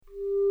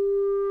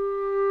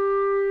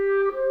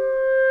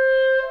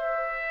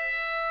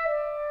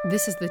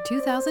This is the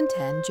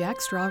 2010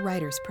 Jack Straw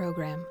Writers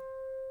Program.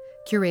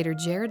 Curator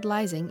Jared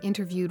Leising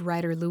interviewed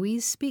writer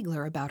Louise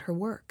Spiegler about her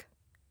work.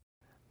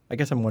 I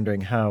guess I'm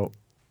wondering how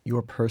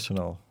your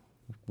personal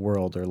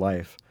world or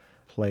life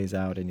plays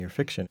out in your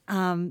fiction.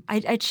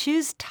 I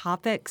choose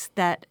topics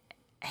that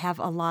have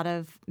a lot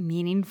of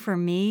meaning for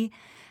me.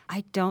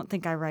 I don't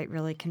think I write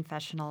really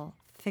confessional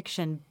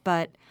fiction,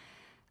 but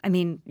I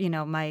mean,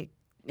 my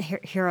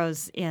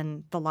heroes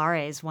in the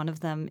Lares, one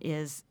of them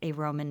is a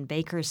Roman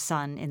baker's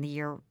son in the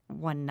year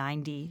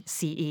 190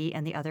 CE,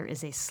 and the other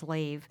is a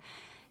slave.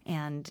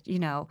 And,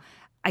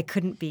 I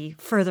couldn't be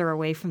further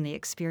away from the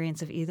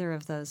experience of either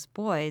of those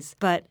boys.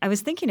 But I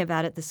was thinking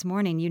about it this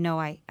morning.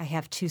 I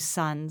have two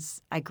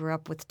sons. I grew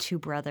up with two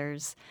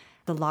brothers.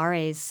 The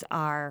Lares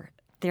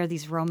they're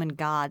these Roman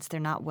gods.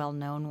 They're not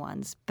well-known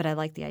ones. But I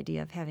like the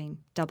idea of having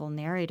double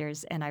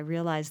narrators. And I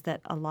realized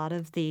that a lot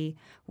of the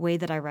way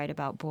that I write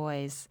about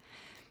boys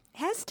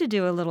has to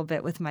do a little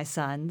bit with my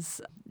sons,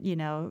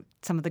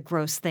 some of the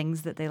gross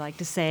things that they like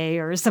to say,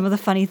 or some of the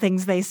funny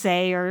things they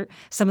say, or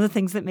some of the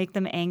things that make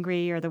them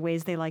angry, or the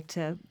ways they like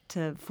to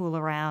fool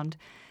around.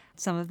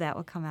 Some of that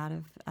will come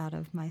out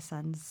of my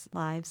sons'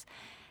 lives.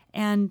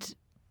 And,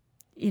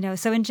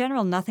 so in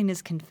general, nothing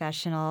is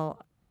confessional,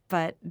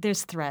 but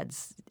there's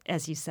threads.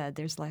 As you said,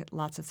 there's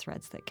lots of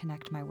threads that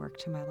connect my work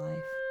to my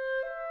life.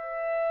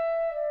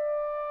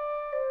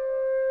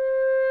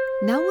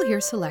 Now we'll hear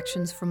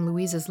selections from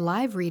Louise's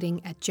live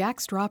reading at Jack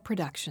Straw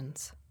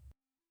Productions.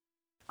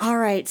 All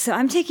right, so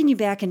I'm taking you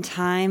back in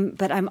time,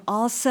 but I'm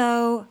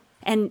also,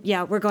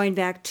 we're going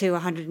back to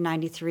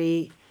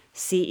 193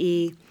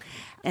 CE,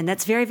 and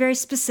that's very, very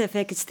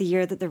specific. It's the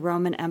year that the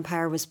Roman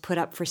Empire was put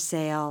up for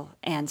sale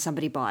and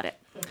somebody bought it.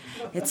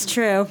 It's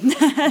true.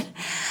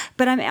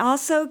 But I'm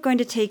also going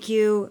to take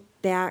you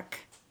back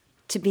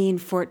to being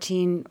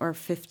 14 or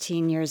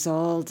 15 years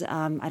old.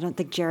 I don't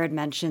think Jared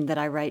mentioned that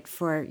I write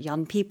for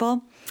young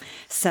people,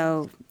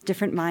 so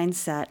different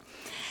mindset.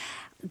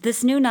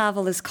 This new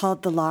novel is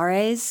called The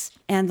Lares,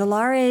 and the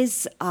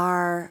Lares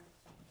are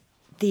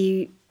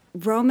the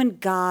Roman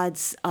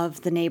gods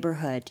of the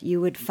neighborhood. You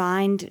would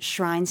find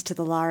shrines to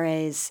the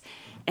Lares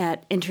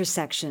at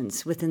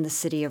intersections within the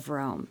city of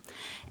Rome.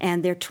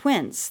 And they're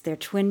twins. They're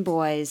twin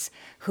boys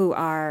who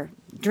are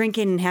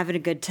drinking and having a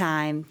good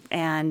time,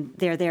 and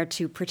they're there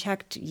to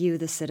protect you,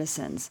 the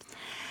citizens.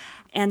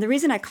 And the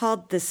reason I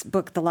called this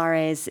book The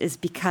Lares is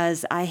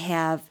because I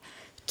have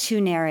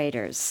two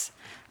narrators.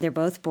 They're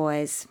both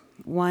boys.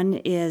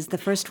 The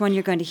first one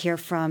you're going to hear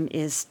from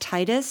is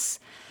Titus,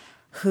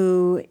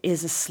 who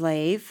is a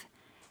slave.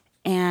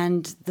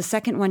 And the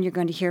second one you're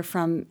going to hear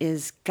from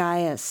is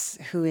Gaius,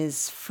 who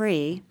is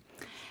free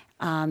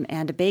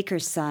and a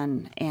baker's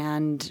son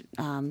and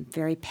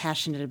very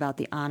passionate about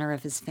the honor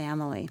of his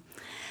family.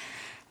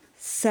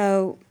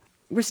 So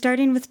we're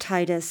starting with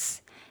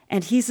Titus,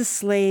 and he's a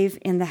slave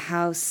in the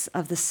house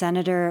of the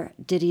senator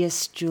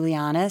Didius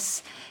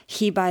Julianus.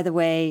 He, by the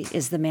way,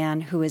 is the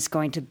man who is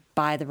going to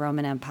buy the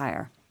Roman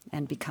Empire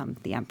and become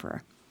the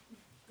emperor.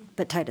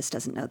 But Titus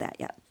doesn't know that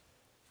yet.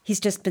 He's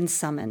just been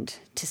summoned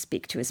to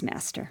speak to his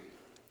master.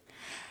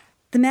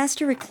 The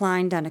master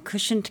reclined on a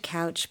cushioned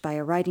couch by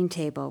a writing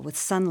table with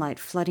sunlight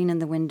flooding in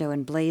the window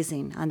and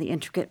blazing on the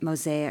intricate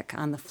mosaic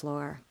on the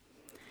floor.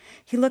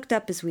 He looked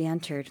up as we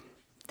entered.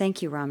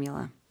 "Thank you,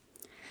 Romula."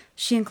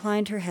 She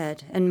inclined her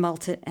head and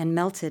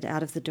melted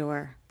out of the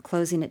door,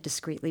 closing it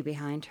discreetly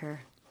behind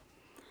her.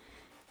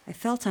 I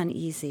felt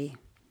uneasy.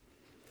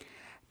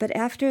 But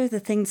after the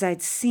things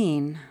I'd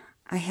seen,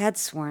 I had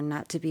sworn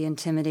not to be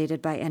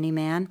intimidated by any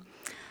man.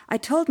 I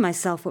told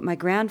myself what my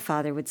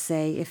grandfather would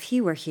say if he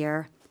were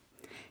here.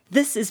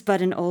 "This is but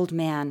an old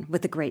man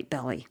with a great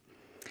belly."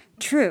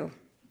 True,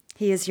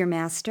 he is your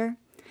master.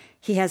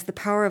 He has the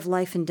power of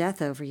life and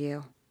death over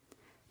you.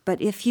 But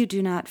if you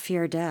do not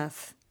fear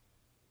death,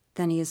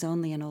 then he is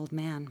only an old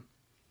man.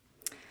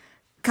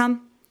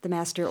 "Come," the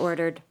master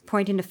ordered,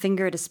 pointing a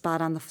finger at a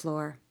spot on the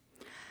floor.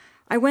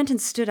 I went and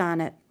stood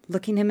on it,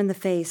 looking him in the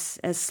face,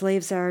 as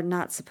slaves are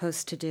not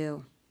supposed to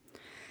do.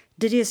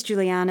 Didius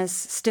Julianus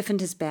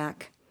stiffened his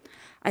back.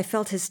 I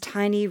felt his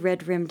tiny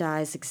red-rimmed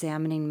eyes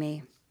examining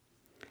me.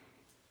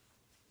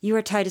 "You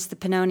are Titus the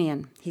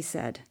Pannonian," he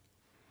said.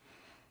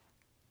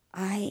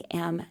 I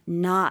am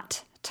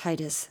not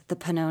Titus the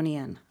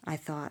Pannonian, I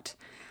thought.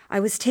 I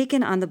was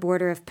taken on the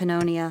border of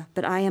Pannonia,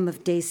 but I am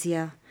of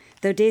Dacia,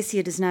 though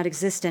Dacia does not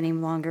exist any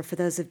longer for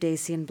those of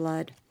Dacian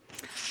blood.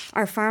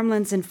 Our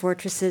farmlands and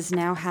fortresses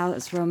now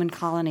house Roman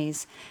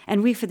colonies,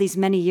 and we for these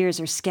many years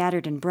are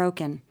scattered and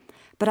broken.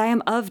 But I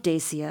am of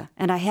Dacia,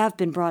 and I have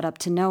been brought up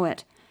to know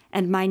it,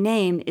 and my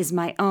name is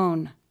my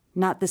own,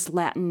 not this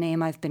Latin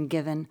name I've been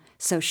given,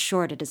 so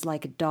short it is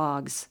like a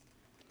dog's.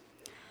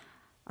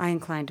 I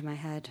inclined my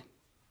head.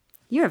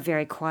 "You are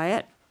very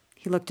quiet."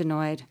 He looked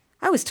annoyed.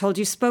 "I was told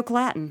you spoke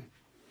Latin."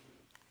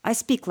 "I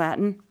speak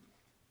Latin."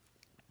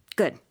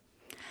 "Good."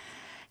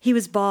 He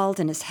was bald,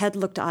 and his head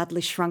looked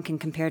oddly shrunken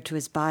compared to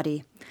his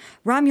body.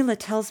 "Romula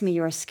tells me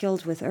you are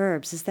skilled with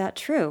herbs. Is that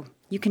true?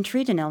 You can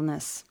treat an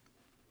illness."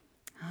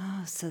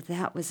 Oh, so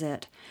that was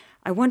it.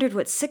 I wondered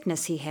what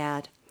sickness he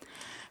had.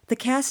 The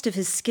cast of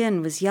his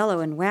skin was yellow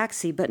and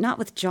waxy, but not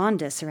with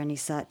jaundice or any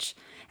such,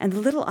 and the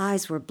little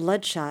eyes were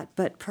bloodshot,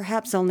 but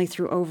perhaps only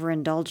through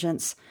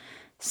overindulgence.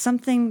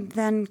 Something,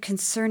 then,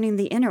 concerning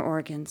the inner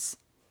organs.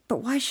 But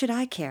why should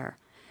I care?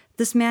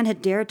 This man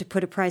had dared to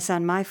put a price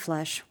on my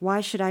flesh. Why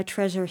should I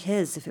treasure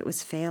his if it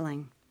was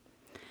failing?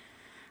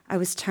 I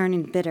was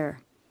turning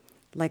bitter,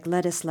 like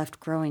lettuce left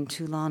growing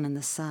too long in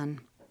the sun.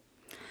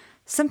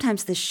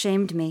 Sometimes this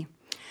shamed me.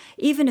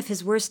 Even if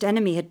his worst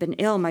enemy had been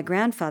ill, my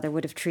grandfather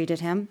would have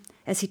treated him,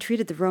 as he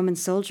treated the Roman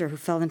soldier who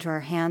fell into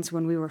our hands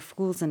when we were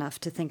fools enough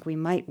to think we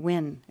might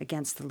win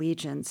against the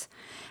legions.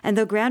 And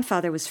though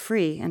grandfather was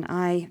free, and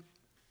I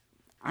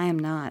am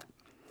not,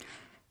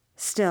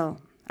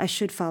 still, I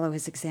should follow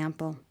his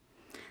example.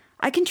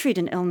 I can treat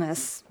an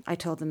illness, I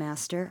told the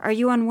master. Are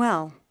you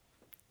unwell?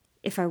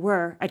 If I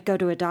were, I'd go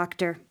to a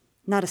doctor,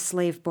 not a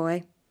slave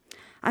boy.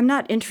 I'm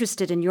not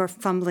interested in your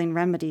fumbling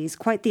remedies,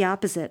 quite the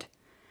opposite.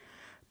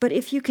 But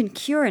if you can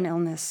cure an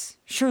illness,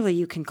 surely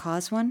you can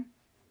cause one?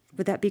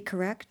 Would that be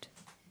correct?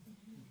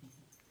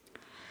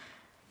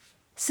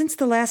 Since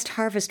the last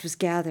harvest was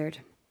gathered,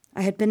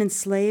 I had been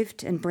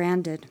enslaved and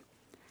branded.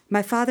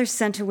 My father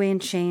sent away in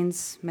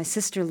chains, my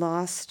sister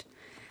lost.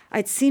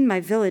 I'd seen my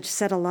village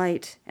set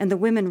alight and the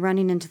women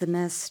running into the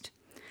mist.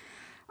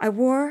 I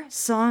wore,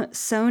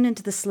 sewn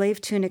into the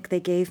slave tunic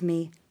they gave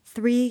me,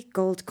 3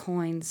 gold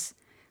coins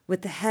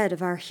with the head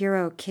of our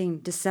hero King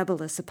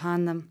Decebalus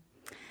upon them,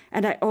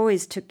 and I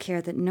always took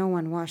care that no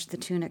one washed the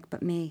tunic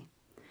but me.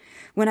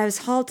 When I was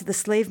hauled to the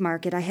slave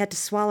market, I had to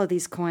swallow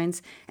these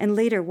coins and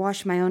later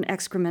wash my own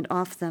excrement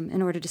off them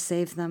in order to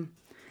save them.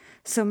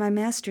 So my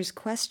master's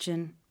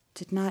question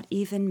did not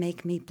even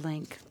make me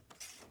blink.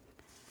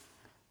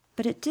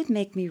 But it did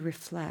make me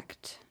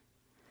reflect.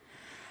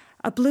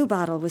 A blue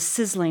bottle was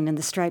sizzling in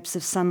the stripes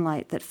of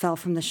sunlight that fell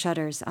from the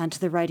shutters onto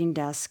the writing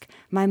desk.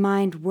 My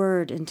mind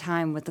whirred in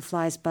time with the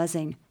flies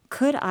buzzing.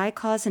 Could I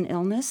cause an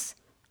illness?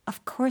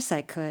 Of course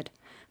I could.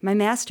 My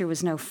master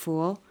was no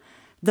fool.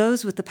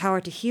 Those with the power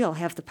to heal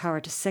have the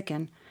power to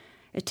sicken.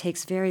 It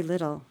takes very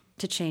little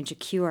to change a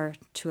cure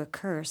to a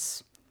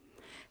curse.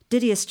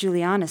 Didius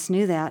Julianus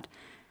knew that.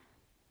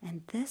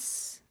 And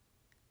this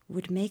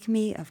would make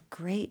me of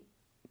great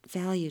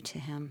value to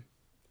him.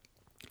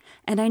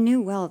 And I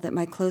knew well that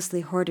my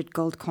closely hoarded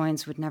gold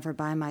coins would never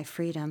buy my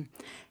freedom.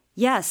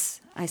 Yes,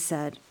 I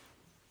said.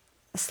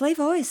 A slave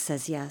always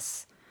says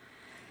yes.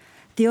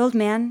 The old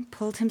man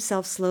pulled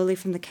himself slowly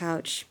from the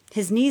couch.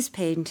 His knees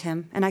pained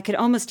him, and I could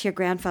almost hear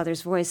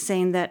grandfather's voice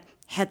saying that,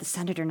 had the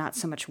senator not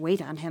so much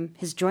weight on him,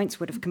 his joints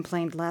would have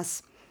complained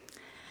less.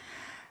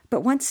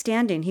 But once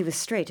standing, he was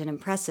straight and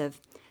impressive.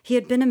 He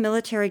had been a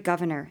military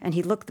governor, and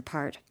he looked the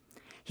part.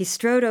 He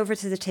strode over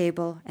to the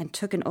table and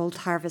took an old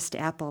harvest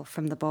apple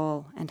from the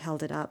bowl and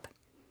held it up.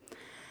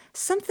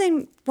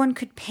 Something one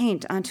could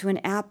paint onto an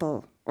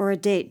apple or a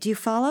date. Do you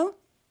follow?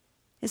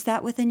 Is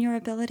that within your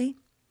ability?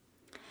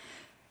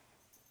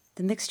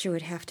 The mixture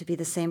would have to be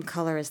the same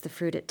color as the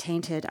fruit it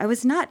tainted. I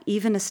was not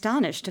even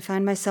astonished to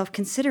find myself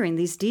considering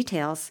these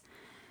details.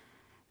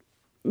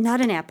 Not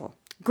an apple.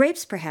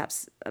 Grapes,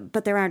 perhaps,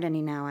 but there aren't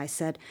any now, I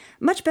said.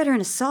 Much better in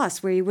a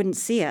sauce where you wouldn't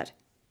see it.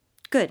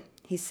 Good,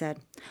 he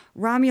said.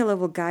 Romula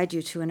will guide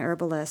you to an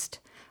herbalist.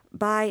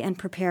 Buy and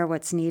prepare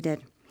what's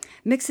needed.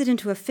 Mix it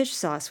into a fish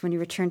sauce when you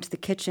return to the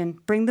kitchen.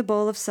 Bring the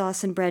bowl of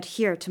sauce and bread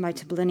here to my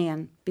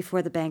Tiblinian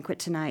before the banquet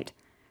tonight.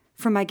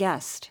 For my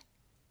guest.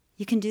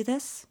 You can do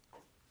this?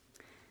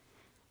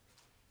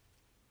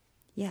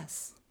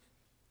 Yes.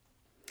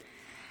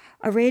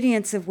 A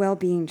radiance of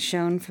well-being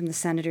shone from the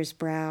senator's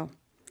brow.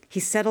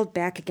 He settled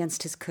back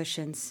against his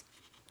cushions.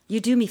 You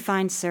do me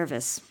fine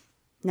service.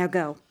 Now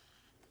go.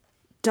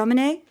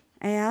 Domine?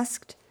 I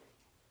asked.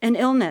 An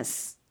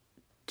illness.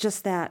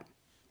 Just that.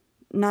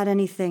 Not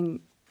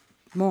anything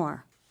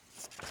more.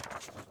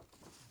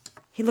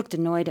 He looked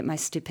annoyed at my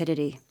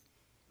stupidity.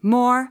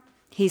 More,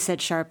 he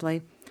said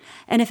sharply.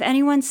 And if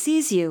anyone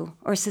sees you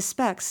or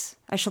suspects,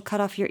 I shall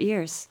cut off your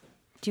ears.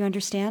 Do you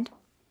understand?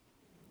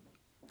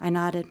 I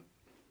nodded.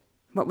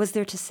 What was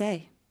there to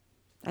say?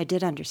 I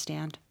did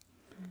understand.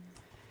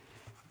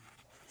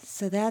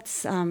 So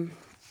that's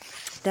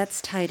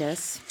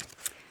Titus.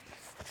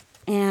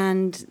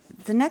 And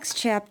the next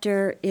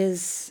chapter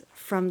is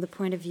from the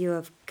point of view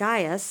of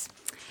Gaius.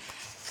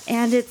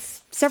 And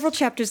it's several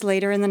chapters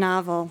later in the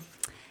novel.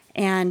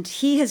 And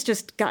he has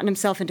just gotten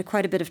himself into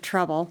quite a bit of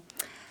trouble.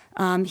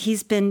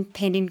 He's been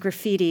painting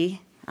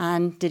graffiti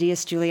on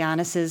Didius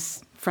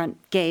Julianus's front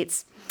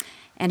gates.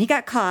 And he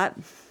got caught.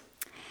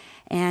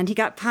 And he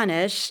got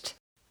punished.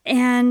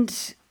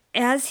 And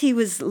as he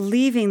was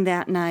leaving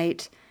that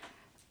night,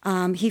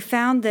 he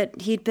found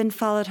that he'd been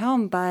followed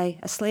home by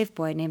a slave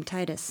boy named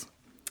Titus.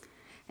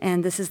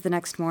 And this is the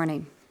next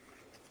morning.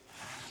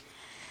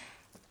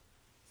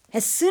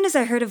 As soon as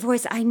I heard a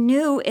voice, I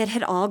knew it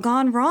had all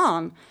gone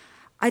wrong.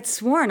 I'd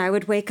sworn I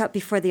would wake up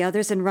before the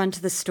others and run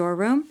to the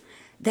storeroom.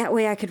 That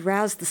way I could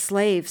rouse the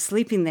slave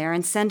sleeping there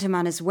and send him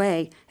on his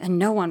way, and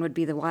no one would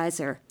be the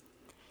wiser.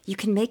 You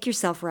can make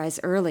yourself rise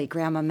early,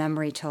 Grandma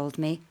Memory told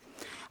me.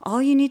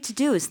 All you need to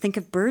do is think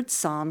of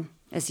birdsong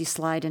as you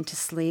slide into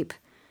sleep.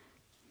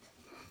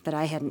 But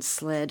I hadn't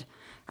slid.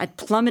 I'd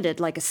plummeted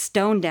like a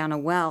stone down a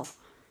well.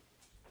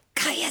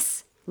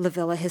 "Caius!"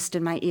 Livilla hissed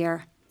in my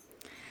ear.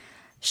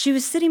 She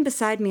was sitting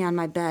beside me on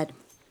my bed.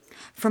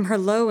 From her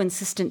low,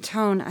 insistent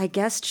tone, I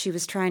guessed she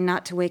was trying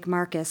not to wake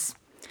Marcus.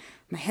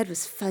 My head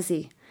was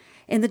fuzzy.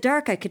 In the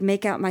dark, I could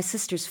make out my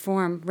sister's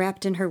form,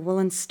 wrapped in her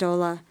woolen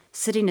stola,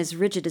 sitting as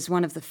rigid as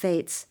one of the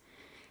Fates.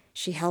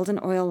 She held an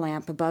oil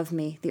lamp above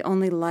me, the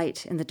only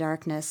light in the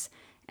darkness,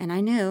 and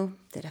I knew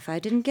that if I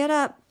didn't get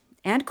up,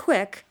 and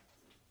quick,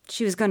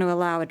 she was going to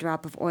allow a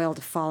drop of oil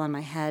to fall on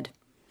my head.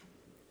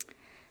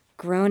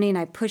 Groaning,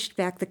 I pushed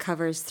back the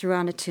covers, threw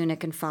on a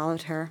tunic, and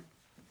followed her.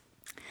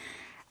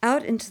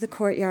 Out into the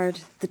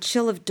courtyard, the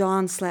chill of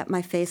dawn slapped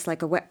my face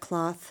like a wet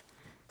cloth.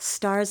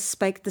 Stars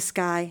spiked the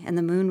sky, and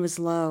the moon was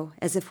low,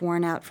 as if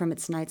worn out from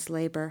its night's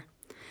labor.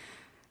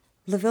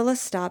 Livilla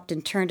stopped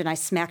and turned, and I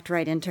smacked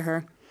right into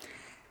her.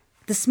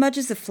 The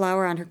smudges of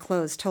flour on her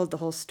clothes told the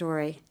whole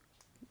story.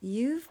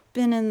 "You've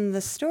been in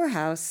the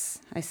storehouse,"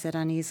 I said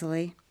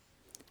uneasily.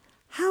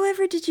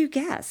 "However did you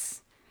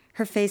guess?"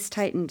 Her face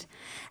tightened.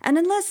 "And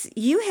unless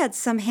you had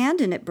some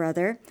hand in it,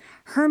 brother,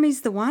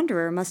 Hermes the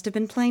Wanderer must have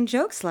been playing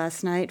jokes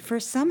last night, for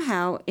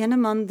somehow, in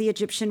among the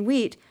Egyptian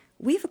wheat,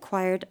 we've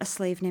acquired a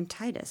slave named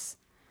Titus."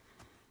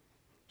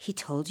 "He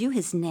told you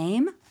his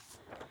name?"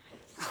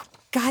 "Oh,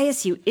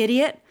 Gaius, you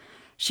idiot!"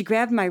 She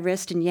grabbed my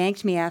wrist and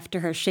yanked me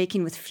after her,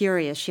 shaking with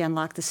fury as she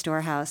unlocked the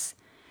storehouse.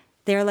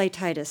 There lay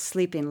Titus,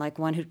 sleeping like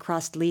one who'd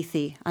crossed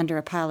Lethe under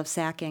a pile of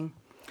sacking.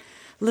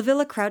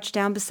 Livilla crouched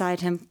down beside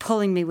him,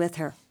 pulling me with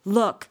her.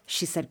 "Look,"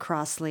 she said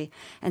crossly,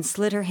 and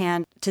slid her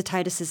hand to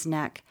Titus's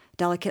neck,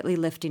 delicately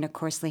lifting a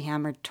coarsely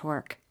hammered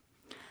torque.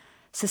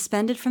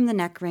 Suspended from the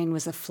neck rein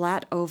was a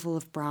flat oval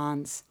of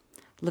bronze.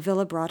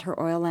 Livilla brought her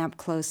oil lamp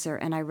closer,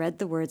 and I read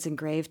the words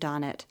engraved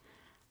on it.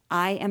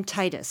 "I am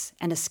Titus,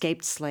 an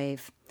escaped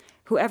slave.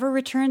 Whoever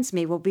returns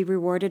me will be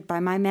rewarded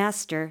by my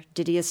master,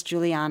 Didius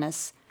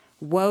Julianus.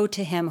 Woe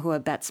to him who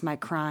abets my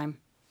crime."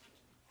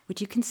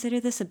 "Would you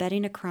consider this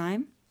abetting a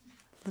crime?"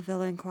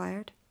 Livilla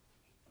inquired.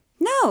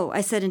 "No,"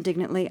 I said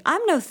indignantly.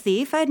 "I'm no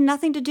thief. I had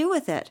nothing to do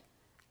with it."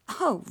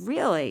 "Oh,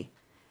 really?"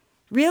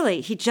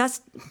 "Really. He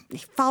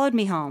followed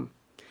me home."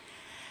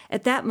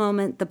 At that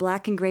moment, the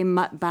black and gray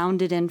mutt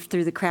bounded in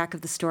through the crack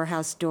of the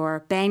storehouse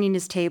door, banging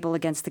his table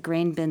against the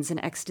grain bins in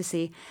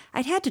ecstasy.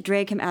 I'd had to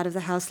drag him out of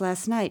the house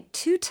last night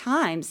 2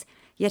 times,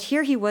 yet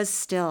here he was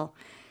still.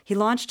 He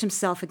launched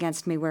himself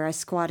against me where I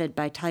squatted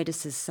by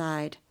Titus's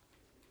side.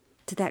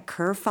 "Did that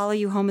cur follow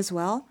you home as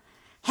well?"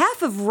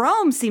 "Half of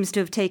Rome seems to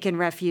have taken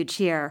refuge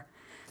here,"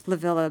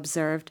 Livilla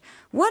observed.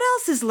 "What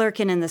else is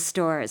lurking in the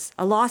stores?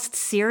 A lost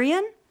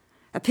Syrian?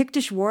 A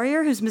Pictish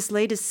warrior who's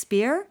mislaid his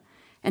spear?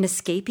 An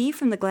escapee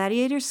from the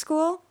gladiator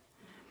school?"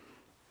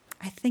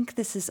 "I think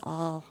this is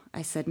all,"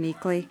 I said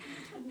meekly.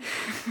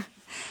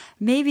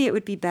 "Maybe it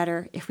would be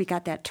better if we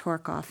got that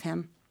torque off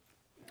him."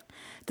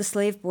 The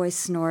slave boy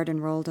snored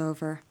and rolled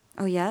over.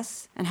 "Oh,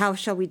 yes? And how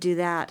shall we do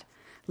that?"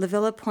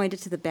 Livilla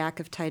pointed to the back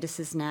of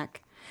Titus's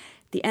neck.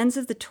 The ends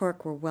of the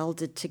torque were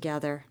welded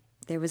together.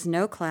 There was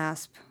no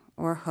clasp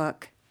or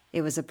hook.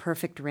 It was a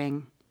perfect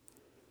ring.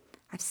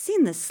 "I've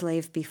seen this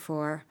slave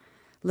before."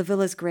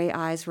 Livilla's gray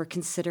eyes were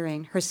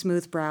considering, her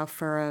smooth brow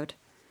furrowed.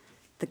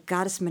 "The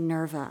goddess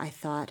Minerva," I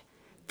thought.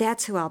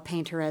 "That's who I'll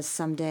paint her as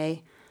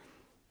someday.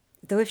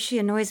 Though if she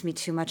annoys me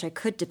too much, I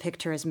could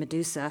depict her as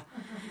Medusa.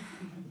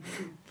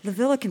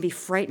 Livilla can be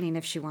frightening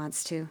if she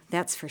wants to,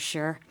 that's for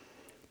sure.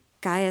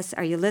 Gaius,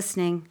 are you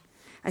listening?"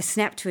 I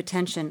snapped to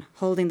attention,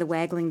 holding the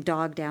waggling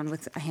dog down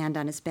with a hand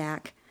on his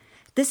back.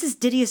 "This is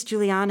Didius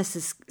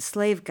Julianus'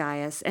 slave,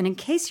 Gaius, and in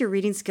case your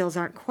reading skills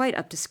aren't quite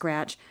up to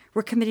scratch,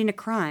 we're committing a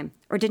crime.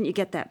 Or didn't you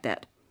get that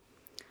bit?"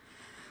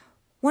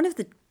 One of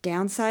the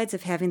downsides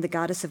of having the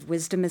goddess of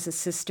wisdom as a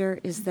sister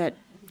is that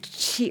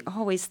she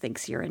always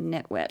thinks you're a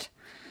nitwit.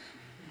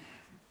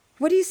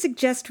 "What do you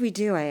suggest we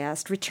do?" I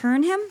asked.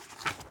 "Return him?"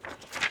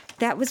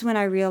 That was when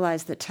I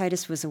realized that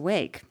Titus was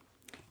awake.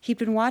 He'd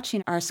been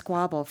watching our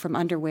squabble from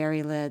under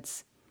wary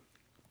lids.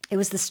 It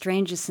was the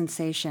strangest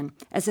sensation,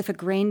 as if a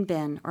grain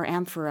bin or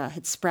amphora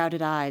had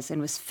sprouted eyes and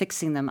was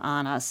fixing them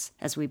on us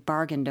as we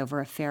bargained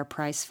over a fair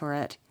price for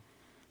it.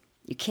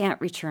 "You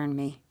can't return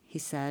me," he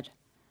said.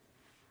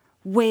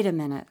 "Wait a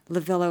minute."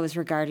 Livilla was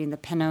regarding the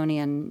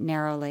Pannonian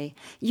narrowly.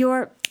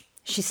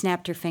 She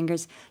snapped her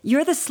fingers.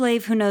 "You're the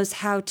slave who knows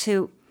how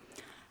to—"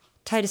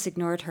 Titus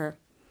ignored her.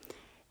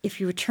 "If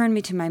you return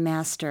me to my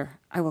master,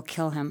 I will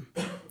kill him."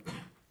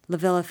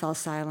 Livilla fell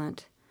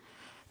silent.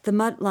 The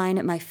mud lying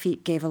at my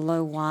feet gave a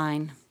low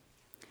whine.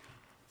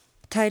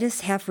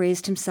 Titus half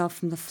raised himself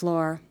from the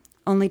floor,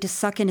 only to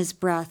suck in his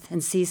breath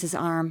and seize his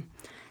arm.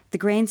 The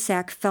grain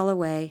sack fell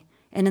away,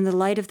 and in the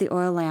light of the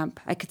oil lamp,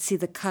 I could see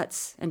the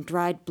cuts and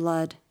dried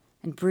blood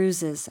and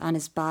bruises on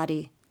his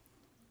body,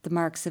 the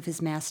marks of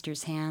his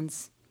master's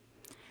hands.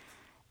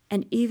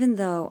 And even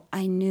though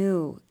I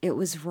knew it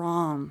was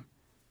wrong,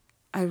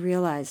 I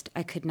realized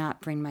I could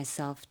not bring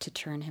myself to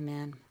turn him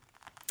in.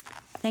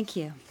 Thank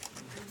you.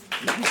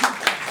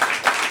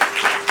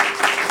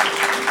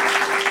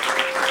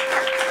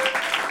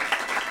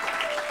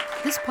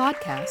 This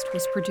podcast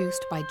was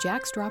produced by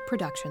Jack Straw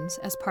Productions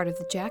as part of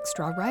the Jack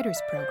Straw Writers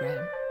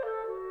Program.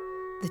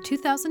 The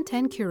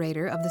 2010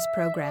 curator of this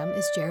program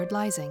is Jared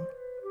Leising.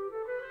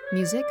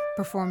 Music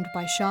performed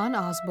by Sean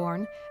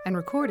Osborne and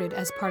recorded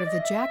as part of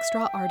the Jack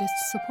Straw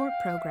Artists Support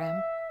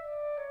Program.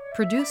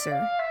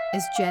 Producer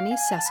is Jenny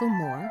Cecil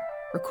Moore.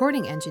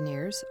 Recording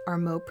engineers are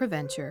Mo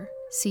Preventure,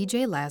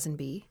 CJ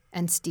Lazenby,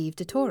 and Steve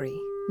DeTore.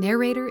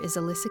 Narrator is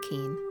Alyssa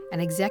Keene,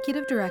 and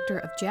Executive Director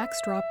of Jack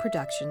Straw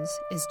Productions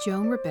is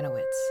Joan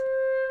Rabinowitz.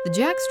 The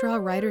Jack Straw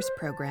Writers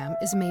Program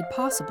is made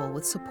possible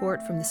with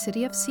support from the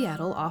City of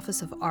Seattle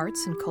Office of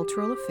Arts and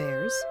Cultural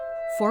Affairs,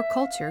 For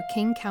Culture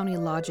King County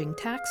Lodging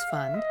Tax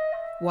Fund,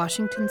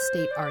 Washington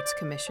State Arts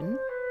Commission,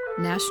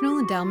 National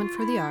Endowment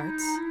for the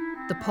Arts,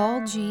 the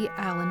Paul G.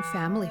 Allen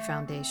Family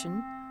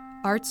Foundation,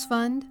 Arts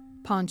Fund,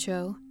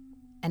 Poncho,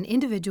 and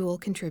individual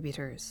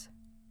contributors.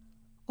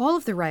 All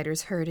of the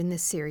writers heard in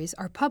this series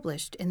are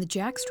published in the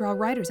Jack Straw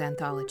Writers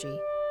Anthology,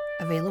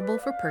 available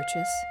for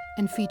purchase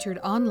and featured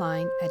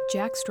online at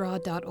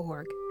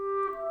jackstraw.org.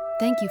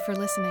 Thank you for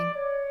listening.